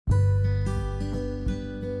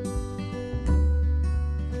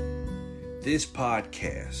This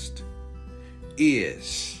podcast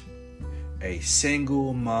is a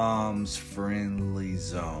single mom's friendly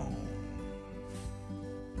zone.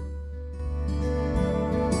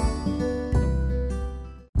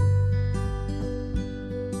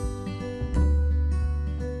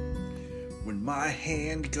 When my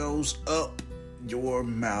hand goes up, your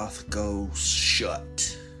mouth goes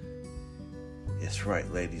shut. That's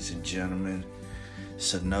right, ladies and gentlemen.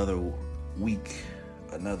 It's another week,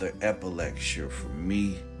 another epilecture from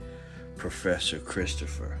me, Professor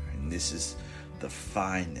Christopher. And this is the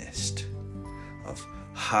finest of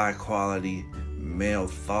high quality male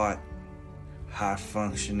thought, high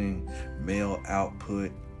functioning male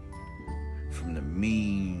output from the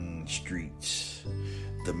mean streets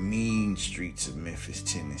of Memphis,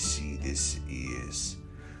 Tennessee. This is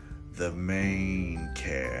the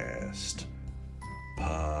Maincast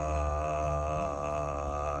podcast.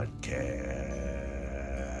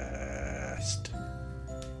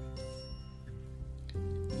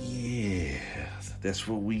 Yeah, that's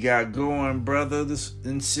what we got going, brothers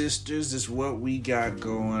and sisters. That's what we got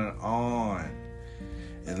going on.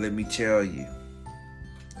 And let me tell you,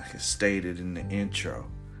 like I stated in the intro,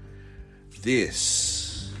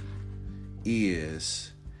 this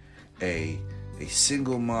is a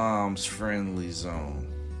single mom's friendly zone.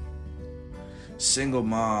 Single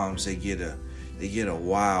moms, they get a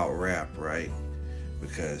wild rap, right?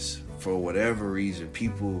 Because for whatever reason,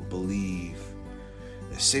 people believe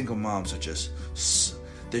that single moms are just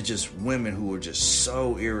women who are just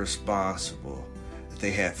so irresponsible that they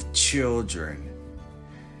have children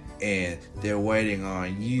and they're waiting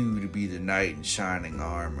on you to be the knight in shining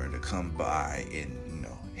armor to come by and,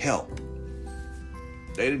 help.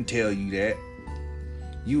 They didn't tell you that.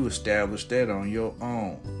 You established that on your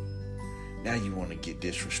own. Now you want to get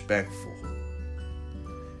disrespectful.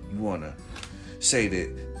 You want to say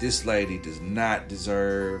that this lady does not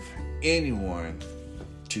deserve anyone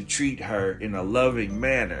to treat her in a loving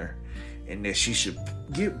manner and that she should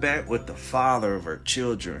get back with the father of her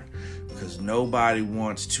children because nobody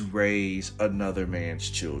wants to raise another man's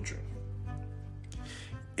children.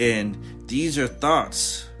 And these are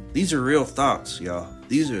thoughts. These are real thoughts, y'all.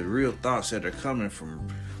 These are real thoughts that are coming from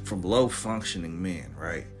low functioning men,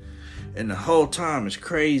 right? And the whole time it's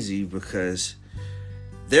crazy because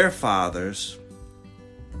their fathers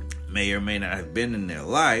may or may not have been in their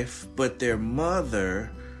life, but their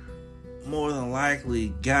mother more than likely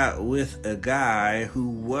got with a guy who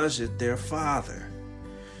wasn't their father.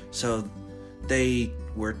 So they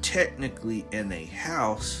were technically in a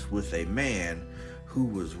house with a man who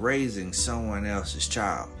was raising someone else's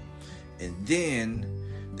child. And then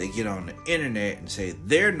they get on the internet and say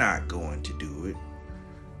they're not going to do it,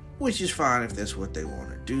 which is fine if that's what they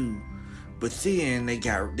want to do. But then they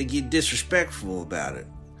get disrespectful about it,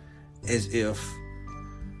 as if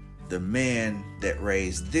the man that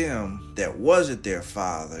raised them, that wasn't their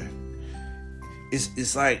father,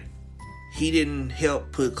 it's like he didn't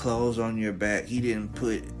help put clothes on your back. He didn't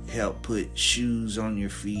help put shoes on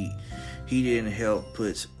your feet. He didn't help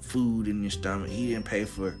put food in your stomach. He didn't pay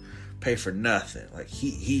for nothing. Like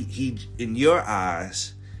he in your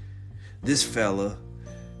eyes, this fella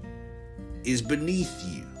is beneath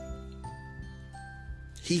you.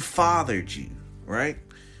 He fathered you, right?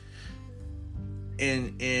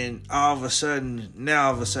 And all of a sudden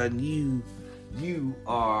you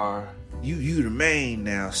are the man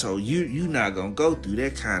now, so you not gonna go through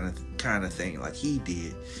that kind of thing like he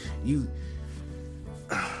did.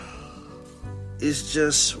 It's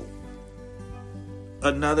just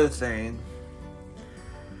another thing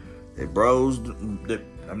that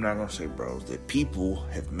that people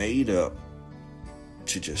have made up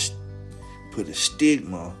to just put a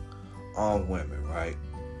stigma on women, right?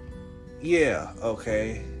 Yeah,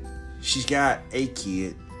 okay. She's got a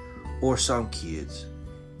kid or some kids,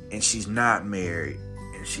 and she's not married,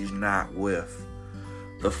 and she's not with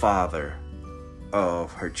the father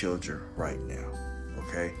of her children right now,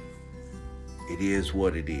 okay? It is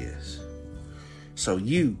what it is. So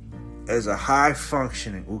you, as a high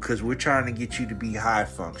functioning, because we're trying to get you to be high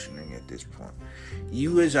functioning at this point.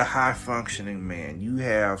 You as a high functioning man, you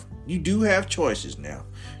do have choices now.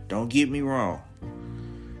 Don't get me wrong.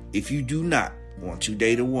 If you do not want to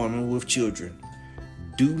date a woman with children,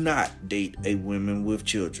 do not date a woman with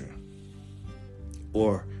children.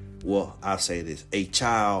 Or, well, I'll say this, a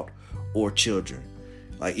child or children.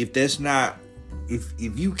 Like, if that's not, if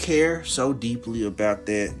you care so deeply about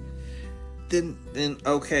that, then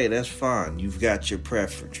okay, that's fine. You've got your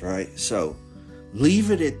preference, right? So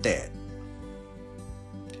leave it at that.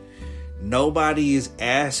 Nobody is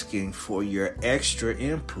asking for your extra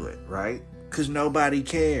input, right? Because nobody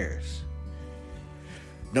cares.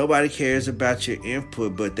 Nobody cares about your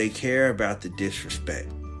input, but they care about the disrespect.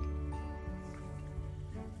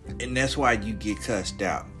 And that's why you get cussed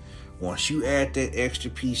out. Once you add that extra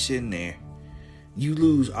piece in there, you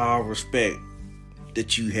lose all respect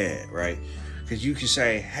that you had, right? Because you can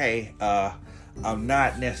say, hey, I'm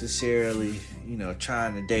not necessarily,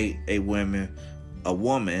 trying to date a woman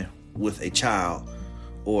with a child,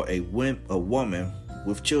 or a woman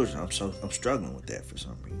with children. I'm struggling with that for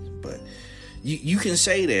some reason. But you can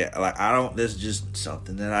say that, like, that's just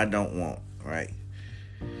something that I don't want, right?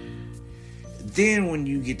 Then when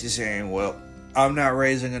you get to saying, well, I'm not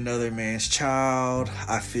raising another man's child,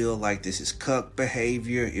 I feel like this is cuck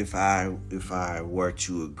behavior. If I were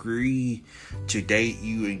to agree to date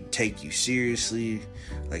you and take you seriously,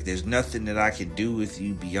 like, there's nothing that I can do with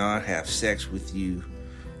you beyond have sex with you,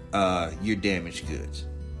 you're damaged goods.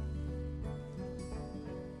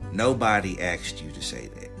 Nobody asked you to say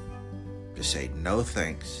that. Just say no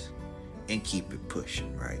thanks and keep it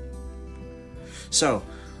pushing, right? So,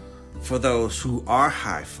 for those who are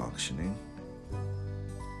high functioning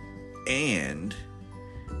and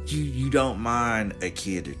you don't mind a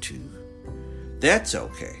kid or two, that's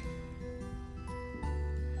okay.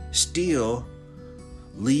 Still,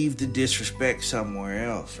 leave the disrespect somewhere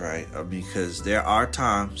else, right? Because there are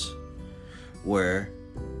times where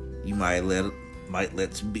you might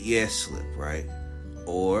let some BS slip, right?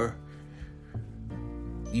 Or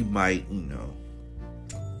you might,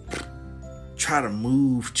 try to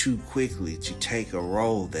move too quickly to take a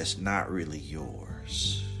role that's not really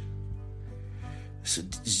yours. So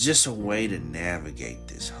it's just a way to navigate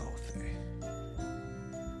this whole thing.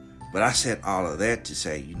 But I said all of that to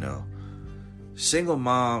say, single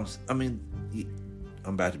moms, I'm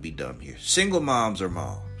about to be dumb here. Single moms are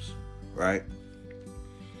moms, right?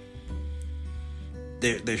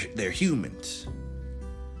 They're humans.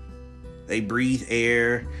 They breathe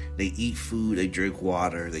air, they eat food, they drink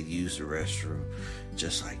water, they use the restroom,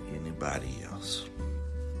 just like anybody else.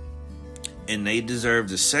 And they deserve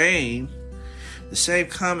the same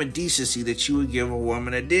common decency that you would give a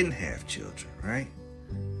woman that didn't have children, right?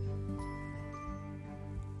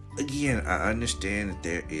 Again, I understand that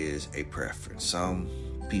there is a preference. Some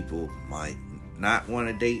people might not want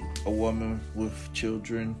to date a woman with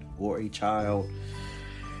children or a child,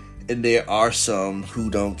 and there are some who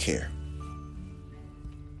don't care.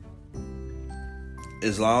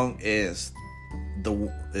 As long as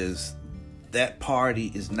that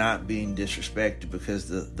party is not being disrespected, because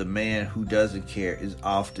the man who doesn't care is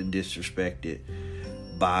often disrespected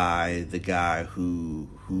by the guy who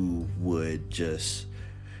would just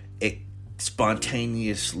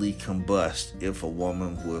spontaneously combust if a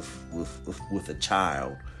woman with a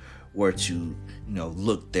child were to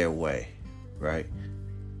look their way, right?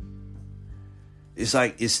 It's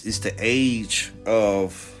like it's the age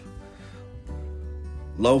of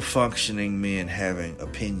low functioning men having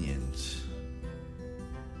opinions,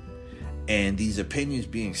 and these opinions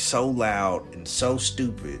being so loud and so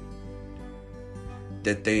stupid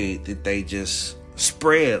that they just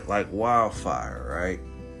spread like wildfire, right?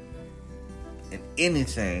 And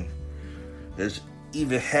anything that's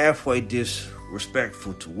even halfway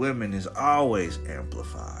disrespectful to women is always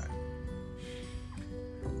amplified.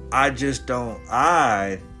 I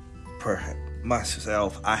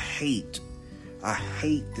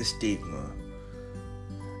hate the stigma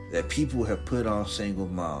that people have put on single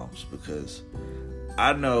moms, because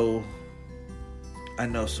I know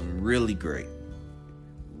some really great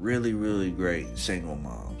single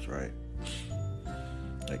moms, right?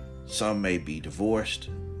 Like, some may be divorced,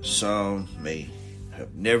 some may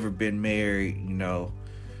have never been married,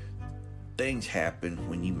 things happen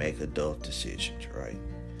when you make adult decisions, right?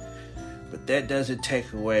 But that doesn't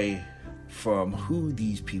take away from who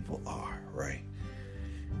these people are, right?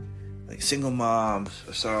 Like, single moms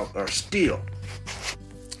are still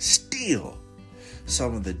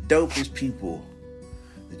some of the dopest people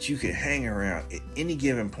that you can hang around at any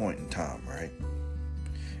given point in time, right?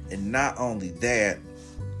 And not only that,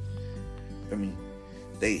 they're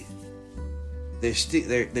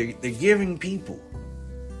giving people,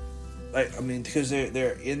 because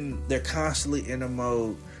they're constantly in a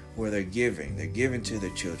mode where they're giving to their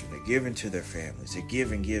children, they're giving to their families, they're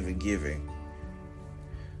giving.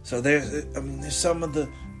 So there's some of the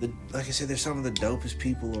like I said, there's some of the dopest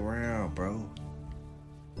people around, bro.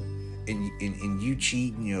 And you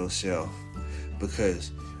cheating yourself because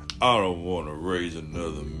I don't want to raise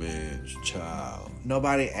another man's child.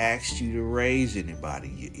 Nobody asked you to raise anybody,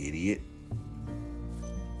 you idiot.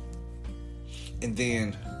 And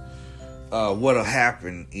then what'll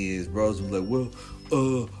happen is bros will be like, well,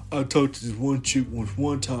 I talked to this one chick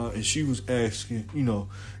one time, and she was asking,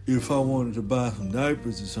 if I wanted to buy some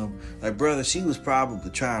diapers or something. Like, brother, she was probably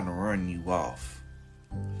trying to run you off,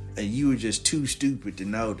 and you were just too stupid to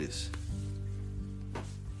notice.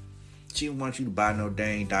 She didn't want you to buy no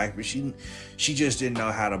dang diapers. She just didn't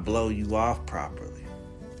know how to blow you off properly,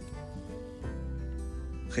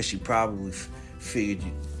 because she probably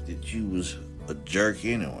figured that you was a jerk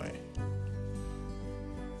anyway.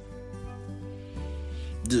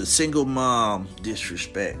 The single mom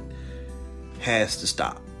disrespect has to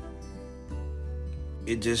stop.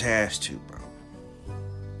 It just has to, bro.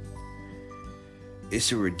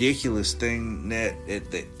 It's a ridiculous thing that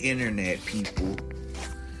the internet people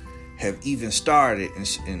have even started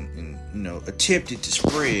and attempted to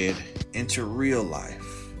spread into real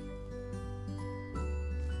life.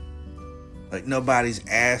 Like, nobody's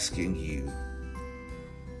asking you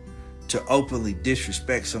to openly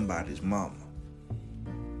disrespect somebody's mama.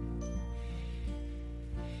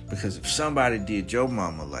 Because if somebody did your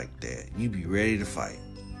mama like that, you'd be ready to fight.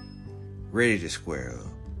 Ready to square up.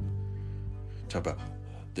 Talk about,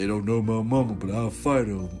 they don't know my mama, but I'll fight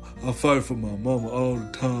her. I fight for my mama all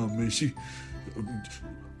the time, man.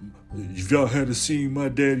 If y'all had seen my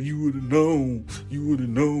daddy, you would have known. You would have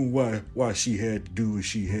known why she had to do what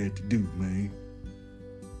she had to do, man.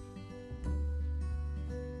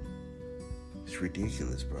 It's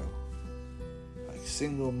ridiculous, bro. Like,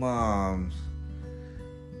 single moms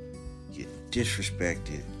get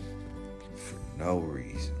disrespected for no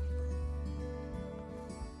reason.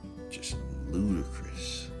 Just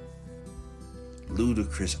ludicrous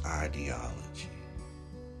ideology.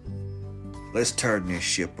 Let's turn this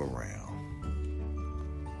ship around.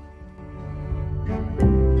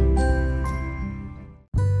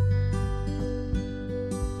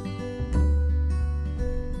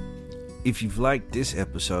 If you've liked this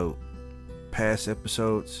episode, past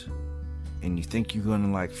episodes, and you think you're going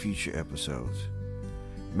to like future episodes,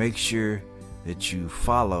 make sure that you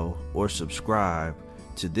follow or subscribe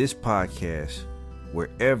to this podcast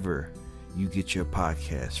wherever you get your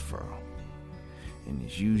podcast from. And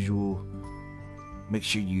as usual, make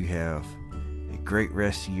sure you have a great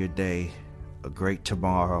rest of your day, a great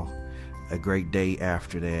tomorrow, a great day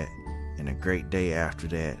after that, and a great day after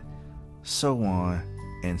that, so on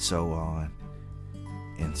and so on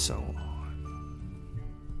and so on.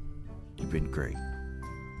 You've been great.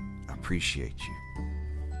 I appreciate you.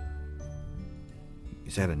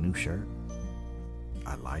 Is that a new shirt?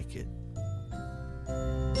 I like it.